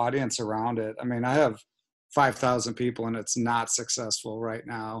build an audience around it, I mean, I have 5,000 people and it's not successful right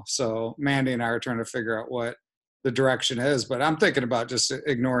now. So Mandy and I are trying to figure out what the direction is, but I'm thinking about just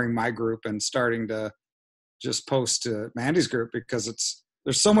ignoring my group and starting to just post to Mandy's group because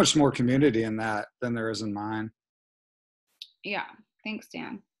there's so much more community in that than there is in mine. Yeah. Thanks,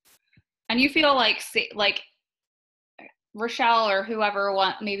 Dan. And you feel like Rochelle or whoever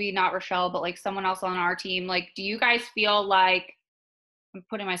maybe not Rochelle, but like someone else on our team, like, do you guys feel like, I'm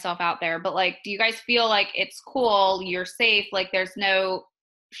putting myself out there, but like, do you guys feel like it's cool, you're safe, like there's no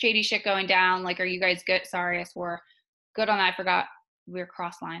shady shit going down? Like, are you guys good? Sorry, I swore. Good on that. I forgot we're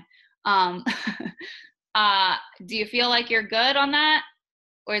cross line. Do you feel like you're good on that?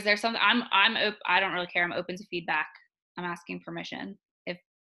 Or is there something I don't really care. I'm open to feedback. I'm asking permission if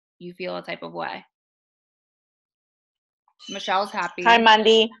you feel a type of way. Michelle's happy. Hi,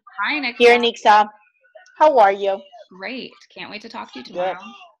 Mandy. Hi, Nixa. Here, Nixa. How are you? Great. Can't wait to talk to you tomorrow.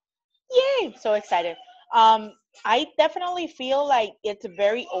 Good. Yay! So excited. I definitely feel like it's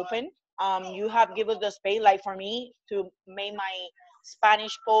very open. You have given the space, like for me, to make my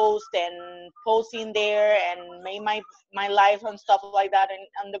Spanish post and post in there and make my life and stuff like that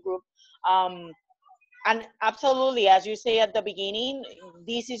in the group. And absolutely, as you say at the beginning,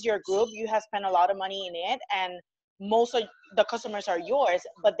 this is your group. You have spent a lot of money in it, and most of the customers are yours.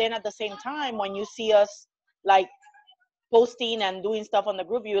 But then at the same time, when you see us like posting and doing stuff on the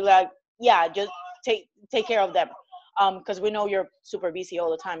group, you're like, yeah, just take care of them, because we know you're super busy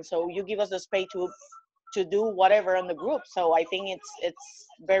all the time. So you give us the space to do whatever in the group. So I think it's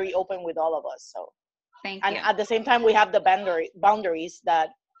very open with all of us. So thank and you. at the same time, we have the boundaries that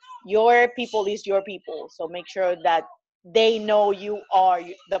your people is your people. So make sure that they know you are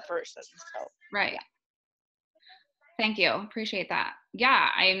the person. So right. Thank you. Appreciate that. Yeah,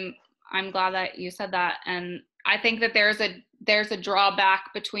 I'm glad that you said that. And I think that there's a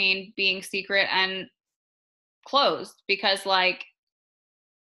drawback between being secret and closed, because like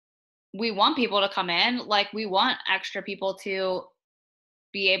we want people to come in, like we want extra people to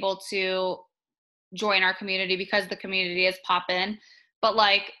be able to join our community because the community is poppin'. But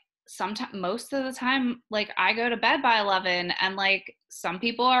like sometimes, most of the time, like I go to bed by 11 and like some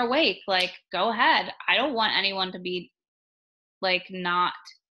people are awake. Like, go ahead. I don't want anyone to be like not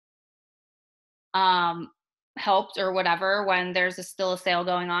helped or whatever when there's still a sale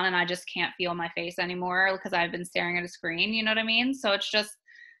going on and I just can't feel my face anymore because I've been staring at a screen, you know what I mean? So it's just,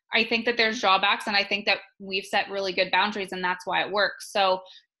 I think that there's drawbacks, and I think that we've set really good boundaries, and that's why it works. So,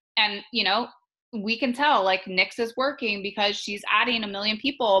 and you know, we can tell like Nyx is working because she's adding 1 million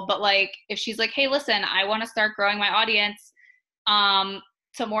people, but like if she's like, hey, listen, I want to start growing my audience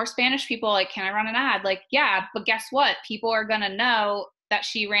to more Spanish people, like, can I run an ad? Like, yeah, but guess what? People are gonna know that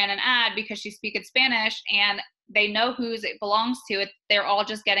she ran an ad because she's speaking Spanish, and they know whose it belongs to. They're all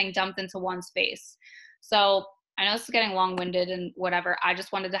just getting dumped into one space. So I know this is getting long-winded and whatever. I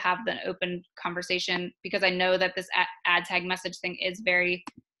just wanted to have the open conversation because I know that this ad tag message thing is very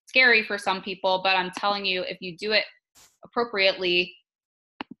scary for some people, but I'm telling you, if you do it appropriately,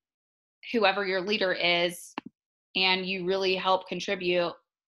 whoever your leader is, and you really help contribute,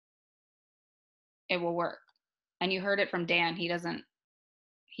 it will work. And you heard it from Dan.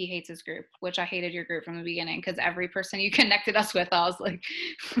 He hates his group, which I hated your group from the beginning because every person you connected us with, I was like,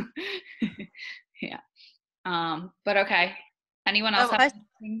 yeah. But okay. Anyone else? Oh, So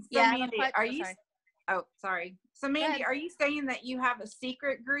Mandy, are you? sorry. Oh, sorry. So Mandy, are you saying that you have a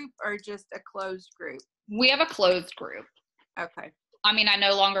secret group or just a closed group? We have a closed group. Okay. I mean, I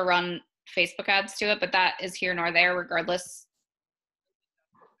no longer run Facebook ads to it, but that is here nor there. Regardless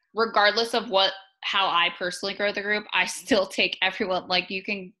of how I personally grow the group, I still take everyone. Like, you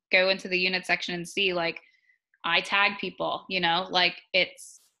can go into the unit section and see, like, I tag people, you know, like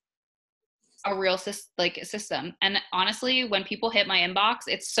it's a real system. And honestly, when people hit my inbox,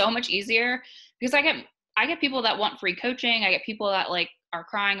 it's so much easier because I get people that want free coaching. I get people that like are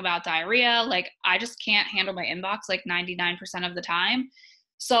crying about diarrhea. Like, I just can't handle my inbox like 99% of the time.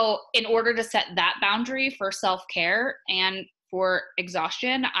 So in order to set that boundary for self-care and for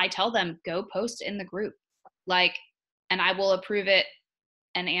exhaustion, I tell them, go post in the group, like, and I will approve it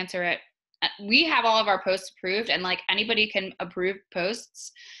and answer it. We have all of our posts approved, and like anybody can approve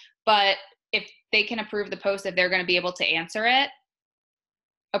posts, but if they can approve the post, if they're going to be able to answer it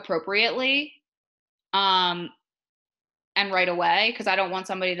appropriately, and right away, because I don't want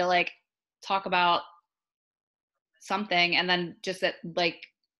somebody to like talk about something and then just that like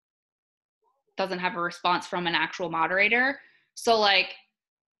doesn't have a response from an actual moderator. So like,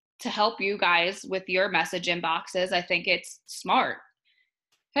 to help you guys with your message inboxes, I think it's smart.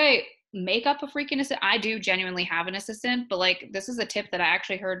 Hey, make up a freaking assistant. I do genuinely have an assistant, but like, this is a tip that I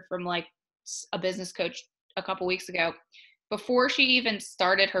actually heard from like a business coach a couple weeks ago. Before she even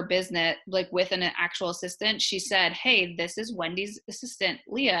started her business, like with an actual assistant, she said, hey, this is Wendy's assistant,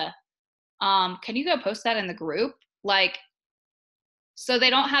 Leah. Can you go post that in the group? Like, so they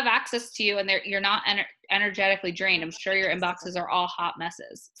don't have access to you and you're not energetically drained. I'm sure your inboxes are all hot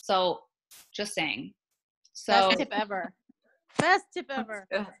messes. So just saying. So Best tip ever. Best tip ever.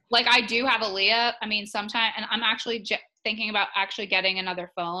 Like I do have Aaliyah. I mean, sometime, and I'm actually thinking about actually getting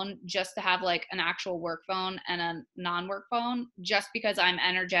another phone just to have like an actual work phone and a non-work phone, just because I'm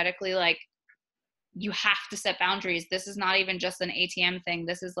energetically like, you have to set boundaries. This is not even just an ATM thing.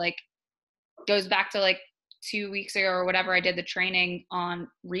 This is like, goes back to like 2 weeks ago or whatever I did the training on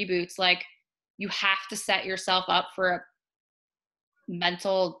reboots. Like you have to set yourself up for a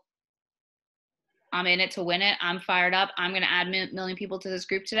mental, I'm in it to win it. I'm fired up. I'm going to add a million people to this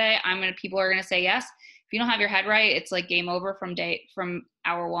group today. People are going to say yes. If you don't have your head right, it's like game over from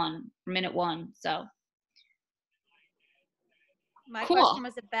hour one, minute one. So my cool. question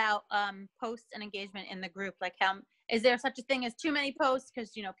was about posts and engagement in the group. Like, how is there such a thing as too many posts?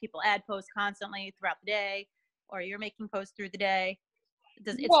 Because people add posts constantly throughout the day, or you're making posts through the day.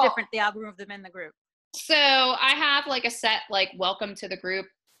 It's different, the algorithm in the group. So I have like a set, like welcome to the group,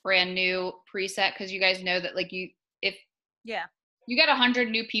 brand new preset, because you guys know that like you get 100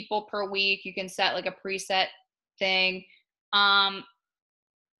 new people per week, you can set like a preset thing. I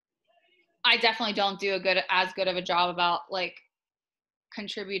definitely don't do as good of a job about like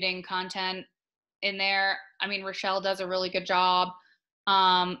contributing content in there. I mean, Rochelle does a really good job.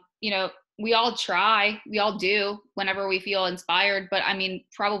 We all try, we all do whenever we feel inspired, but I mean,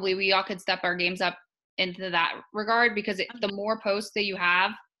 probably we all could step our games up into that regard, because the more posts that you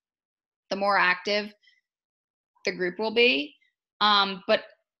have, the more active the group will be. But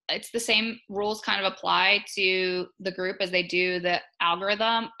it's the same rules kind of apply to the group as they do the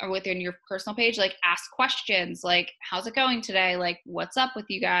algorithm or within your personal page. Like ask questions, like how's it going today? Like what's up with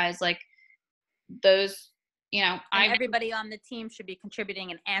you guys? Like those, everybody on the team should be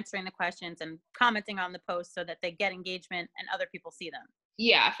contributing and answering the questions and commenting on the posts so that they get engagement and other people see them.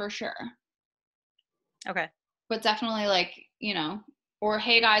 Yeah, for sure. Okay. But definitely like, or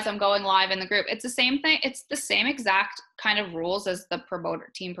hey guys, I'm going live in the group. It's the same thing. It's the same exact kind of rules as the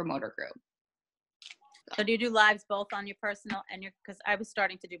team promoter group. So do you do lives both on your personal and because I was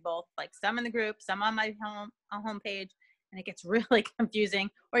starting to do both, like some in the group, some on my homepage, and it gets really confusing,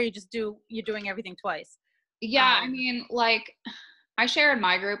 or you're doing everything twice. Yeah. I mean, like I share in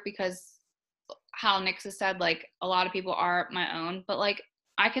my group because how Nix has said, like a lot of people are my own, but like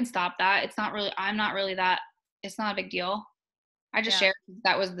I can stop that. I'm not really that, it's not a big deal. I just shared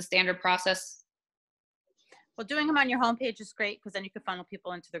that was the standard process. Well, doing them on your homepage is great because then you can funnel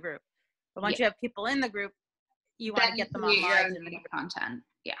people into the group. But once you have people in the group, you want to get them on live in the content.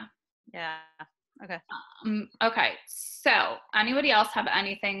 Yeah. Yeah. Okay. Okay. So anybody else have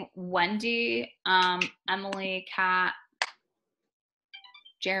anything? Wendy, Emily, Kat,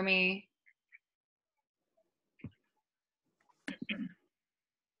 Jeremy.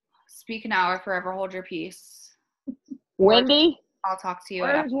 Speak now or forever hold your peace. Wendy? I'll talk to you.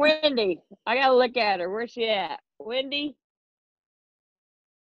 Where's Wendy? I gotta look at her. Where's she at? Wendy?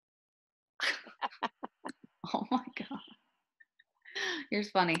 Oh my God. You're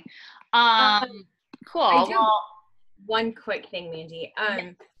funny. Cool. I do one quick thing, Mandy.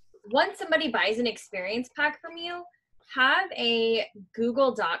 Once somebody buys an experience pack from you, have a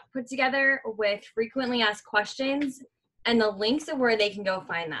Google Doc put together with frequently asked questions and the links of where they can go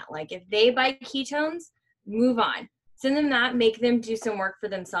find that. Like if they buy ketones, move on. Send them that, make them do some work for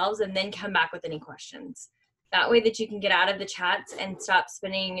themselves, and then come back with any questions. That way that you can get out of the chats and stop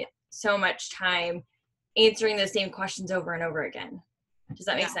spending so much time answering the same questions over and over again. Does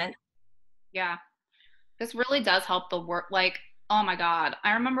that make sense? Yeah. This really does help the work. Like, oh my God.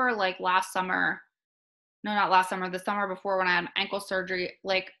 I remember like the summer before when I had ankle surgery,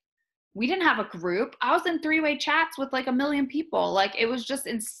 like we didn't have a group. I was in 3-way chats with like 1 million people. Like it was just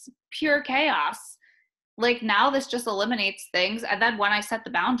in pure chaos. Like now this just eliminates things. And then when I set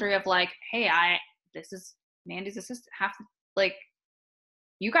the boundary of like, hey, this is Mandy's assistant,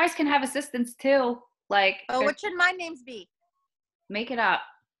 you guys can have assistants too. Like, what should my names be? Make it up.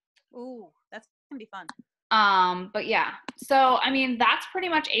 Ooh, that's gonna be fun. But yeah. So I mean that's pretty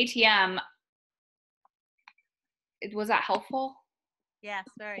much ATM. Was that helpful? Yes,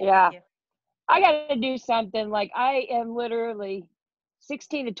 very. Yeah. Thank you. I gotta do something. Like I am literally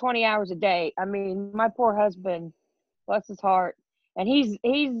 16 to 20 hours a day. I mean, my poor husband, bless his heart, and he's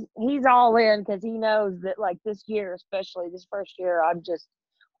all in because he knows that like this year, especially this first year,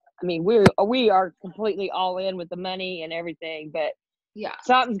 we are completely all in with the money and everything, but yeah,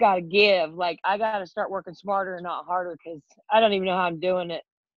 something's got to give. Like I got to start working smarter and not harder because I don't even know how I'm doing it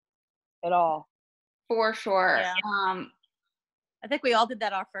at all. For sure. Yeah. I think we all did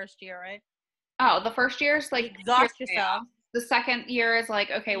that our first year, right? Oh, the first year is like exhaust yourself. The second year is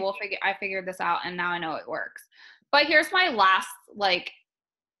like, okay, I figured this out and now I know it works. But here's my last, like,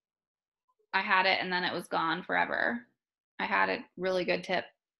 I had it and then it was gone forever. I had a really good tip.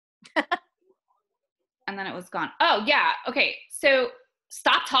 And then it was gone. Oh, yeah. Okay. So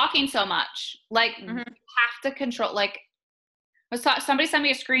stop talking so much. Like, you have to control, like, somebody sent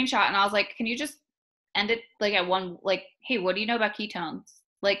me a screenshot and I was like, can you just end it like at one, like, hey, what do you know about ketones?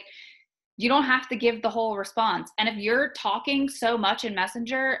 Like, you don't have to give the whole response. And if you're talking so much in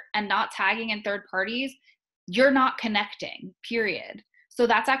Messenger and not tagging in third parties, you're not connecting, period. So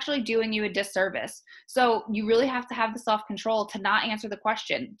that's actually doing you a disservice. So you really have to have the self-control to not answer the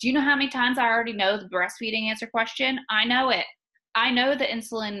question. Do you know how many times I already know the breastfeeding answer question? I know it. I know the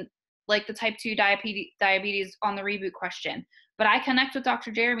insulin, like the type 2 diabetes on the reboot question. But I connect with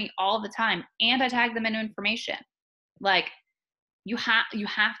Dr. Jeremy all the time, and I tag them in information. Like, you have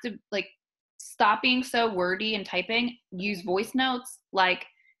to, like, stop being so wordy and typing. Use voice notes. Like,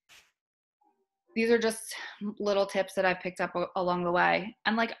 these are just little tips that I've picked up along the way.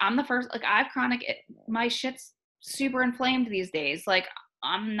 And like, I'm the first, like, I have chronic, my shit's super inflamed these days. Like,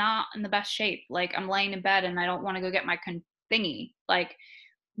 I'm not in the best shape. Like, I'm laying in bed and I don't want to go get my thingy. Like,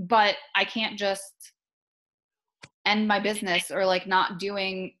 but I can't just end my business or like not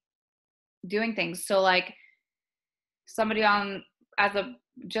doing things. So like, somebody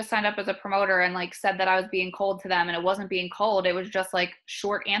just signed up as a promoter and like said that I was being cold to them, and it wasn't being cold. It was just like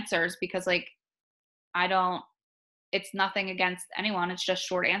short answers, because like, it's nothing against anyone. It's just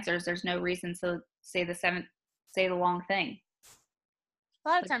short answers. There's no reason to say the long thing. A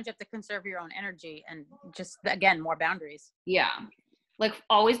lot of times you have to conserve your own energy and just, again, more boundaries. Yeah. Like,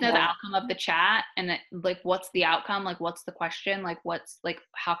 always know the outcome of the chat, and like, what's the outcome? Like, what's the question? Like,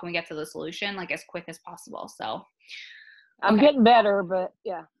 how can we get to the solution? Like, as quick as possible. So I'm getting better, but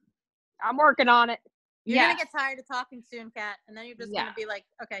yeah, I'm working on it. You're going to get tired of talking soon, Kat. And then you're just going to be like,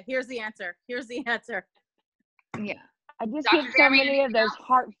 okay, here's the answer. Here's the answer. Yeah. I just get so many of those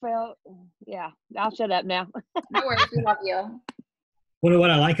heartfelt. Yeah, I'll shut up now. No worries. We love you. What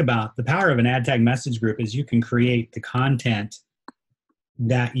I like about the power of an ad tag message group is you can create the content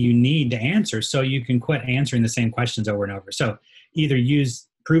that you need to answer, so you can quit answering the same questions over and over. So either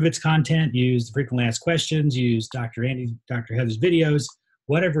prove its content, use the frequently asked questions, use Dr. Heather's videos,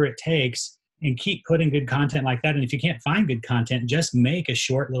 whatever it takes, and keep putting good content like that. And if you can't find good content, just make a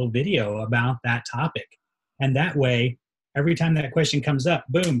short little video about that topic. And that way, every time that question comes up,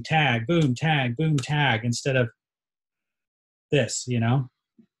 boom, tag, boom, tag, boom, tag, instead of this,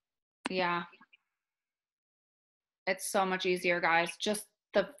 Yeah. It's so much easier, guys. Just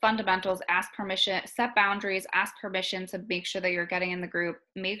the fundamentals: ask permission, set boundaries, ask permission to make sure that you're getting in the group.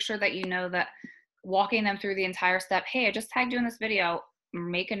 Make sure that you know that, walking them through the entire step. Hey, I just tagged you in this video.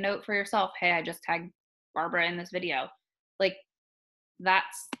 Make a note for yourself. Hey, I just tagged Barbara in this video. Like,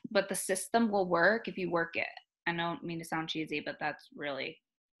 but the system will work if you work it. I don't mean to sound cheesy, but that's really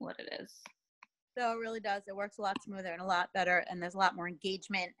what it is. So it really does. It works a lot smoother and a lot better, and there's a lot more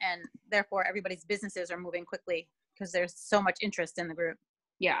engagement, and therefore everybody's businesses are moving quickly because there's so much interest in the group.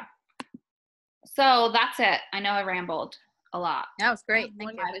 Yeah. So that's it. I know I rambled a lot. That was great.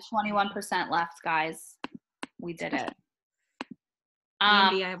 Thank you. I have 21% left, guys. We did it.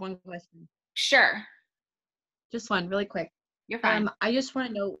 Andy, I have one question. Sure. Just one, really quick. You're fine. I just want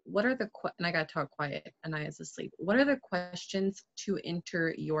to know, what are and I got to talk quiet, and I is asleep. What are the questions to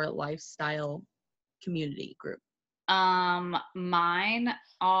enter your lifestyle community group? Mine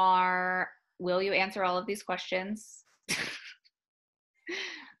are, will you answer all of these questions?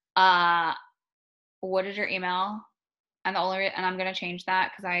 What is your email? And and I'm going to change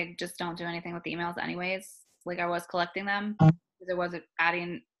that because I just don't do anything with the emails anyways. Like, I was collecting them because I wasn't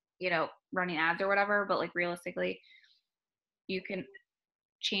adding, running ads or whatever, but like, realistically, you can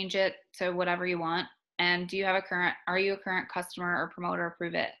change it to whatever you want. And are you a current customer or promoter?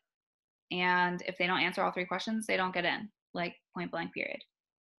 Approve it. And if they don't answer all 3 questions, they don't get in, like, point blank, period.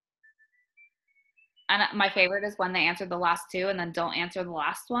 And my favorite is when they answer the last 2 and then don't answer the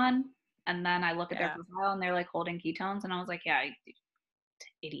last one. And then I look at their profile and they're like holding ketones. And I was like, yeah,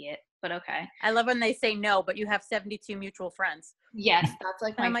 idiot, but okay. I love when they say no, but you have 72 mutual friends. Yes. That's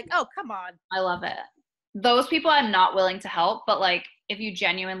like, I'm like, oh, come on. I love it. Those people I'm not willing to help, but like, if you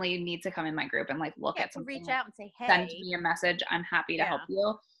genuinely need to come in my group and like look at something, reach out and say, hey, send me a message. I'm happy to help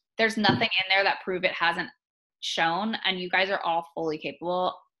you. There's nothing in there that prove it hasn't shown. And you guys are all fully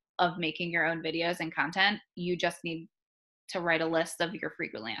capable of making your own videos and content. You just need to write a list of your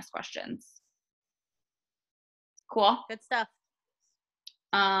frequently asked questions. Cool. Good stuff.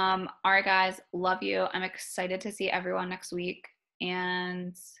 All right, guys, love you. I'm excited to see everyone next week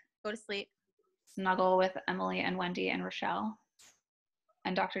and go to sleep. Snuggle with Emily and Wendy and Rochelle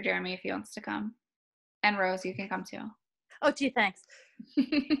and Dr. Jeremy if he wants to come. And Rose, you can come too. Oh, gee, thanks. All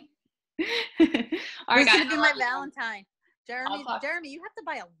right, Who's guys. gonna be my Valentine? Jeremy, you have to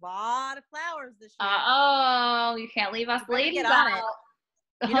buy a lot of flowers this year. Oh, you can't leave us You better ladies get on it.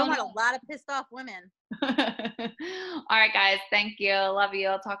 out. You don't want a lot of pissed off women. All right, guys. Thank you. Love you.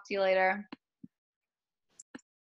 I'll talk to you later.